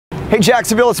Hey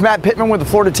Jacksonville, it's Matt Pittman with the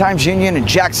Florida Times Union and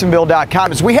Jacksonville.com.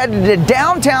 As we head to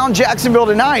downtown Jacksonville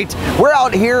tonight, we're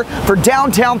out here for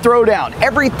Downtown Throwdown.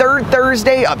 Every third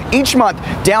Thursday of each month,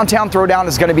 Downtown Throwdown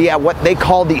is going to be at what they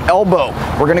call the Elbow.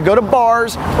 We're going to go to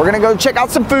bars, we're going to go check out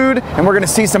some food, and we're going to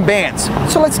see some bands.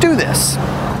 So let's do this.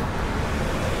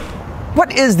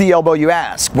 What is the Elbow, you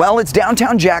ask? Well, it's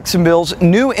downtown Jacksonville's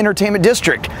new entertainment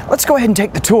district. Let's go ahead and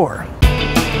take the tour.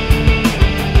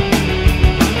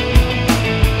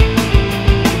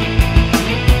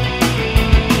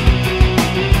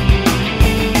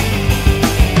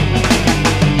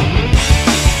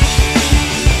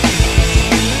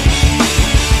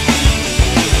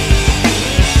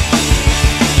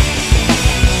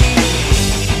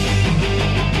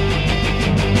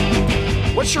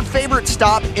 What's your favorite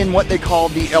stop in what they call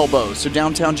the Elbow? So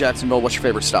downtown Jacksonville, what's your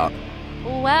favorite stop?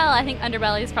 Well, I think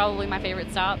Underbelly is probably my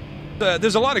favorite stop.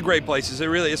 There's a lot of great places.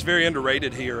 It's very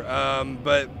underrated here.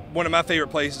 But one of my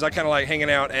favorite places, I kind of like hanging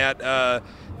out at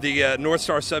the North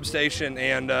Star substation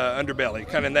and Underbelly,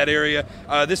 kind of in that area.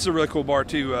 This is a really cool bar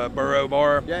too, Burrow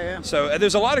Bar. Yeah. So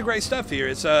there's a lot of great stuff here.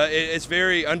 It's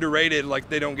very underrated. Like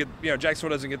they don't get, Jacksonville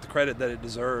doesn't get the credit that it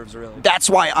deserves, really. That's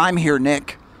why I'm here,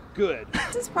 Nick. Good.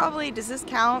 Does this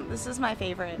count? This is my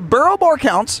favorite. Burrow Bar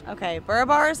counts. Okay, Burrow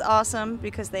Bar is awesome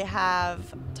because they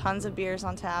have tons of beers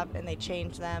on tap and they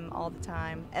change them all the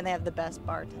time and they have the best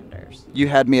bartenders. You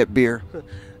had me at beer.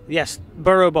 Yes,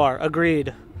 Burrow Bar,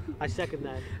 agreed. I second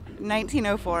that.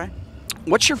 1904.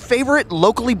 What's your favorite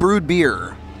locally brewed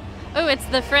beer? Oh, it's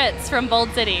the Fritz from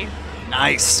Bold City.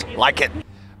 Nice, like it.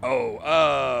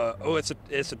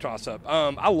 It's a toss-up.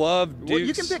 I love Duke's. Well,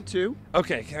 you can pick two.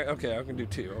 Okay, I can do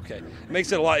two. Okay, it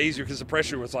makes it a lot easier because the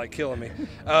pressure was like killing me.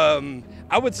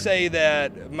 I would say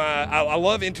that I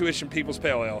love Intuition People's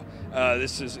Pale Ale.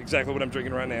 This is exactly what I'm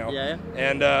drinking right now. Yeah.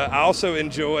 And I also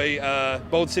enjoy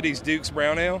Bold City's Duke's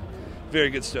Brown Ale. Very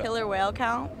good stuff. Killer Whale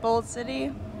count? Bold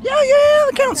City? Yeah,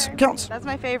 it counts. Okay. Counts. That's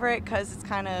my favorite because it's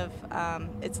kind of,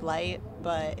 it's light,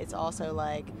 but it's also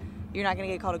like, you're not going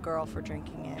to get called a girl for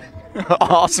drinking it.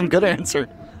 Awesome, good answer.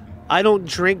 I don't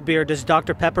drink beer. Does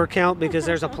Dr. Pepper count because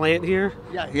there's a plant here?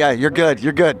 Yeah, you're good.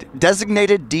 You're good.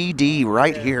 Designated DD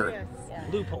right here.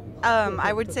 Loophole.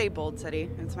 I would say Bold City.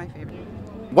 It's my favorite.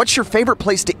 What's your favorite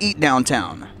place to eat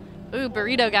downtown? Ooh,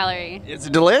 Burrito Gallery. Is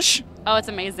it delish? Oh, it's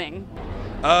amazing.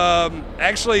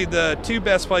 Actually, the two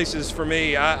best places for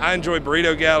me, I enjoy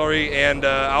Burrito Gallery and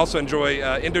I also enjoy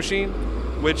Indochine,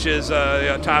 which is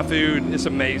Thai food. It's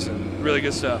amazing. Really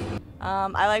good stuff.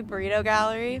 I like Burrito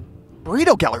Gallery.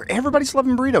 Burrito Gallery. Everybody's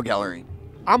loving Burrito Gallery.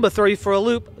 I'm going to throw you for a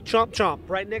loop. Chomp chomp,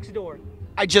 right next door.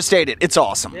 I just ate it. It's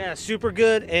awesome. Yeah, super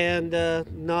good and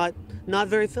not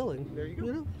very filling. There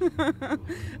you go.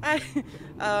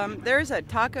 There's a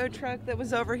taco truck that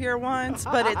was over here once,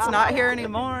 but it's not here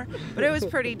anymore. But it was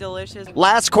pretty delicious.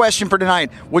 Last question for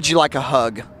tonight. Would you like a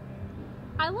hug?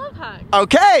 I love hugs.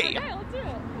 Okay. Okay, let's do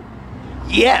it.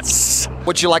 Yes.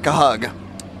 Would you like a hug?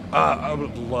 I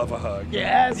would love a hug.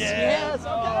 Yes.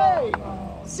 Okay.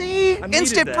 See?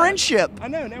 Instant friendship. I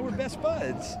know. Now we're best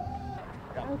buds.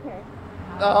 Okay.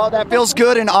 Oh, that feels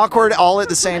good and awkward all at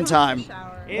the same time.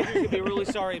 Andrew's going to be really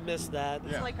sorry he missed that.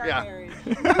 It's like our marriage.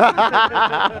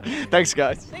 Thanks,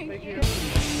 guys. Thank you.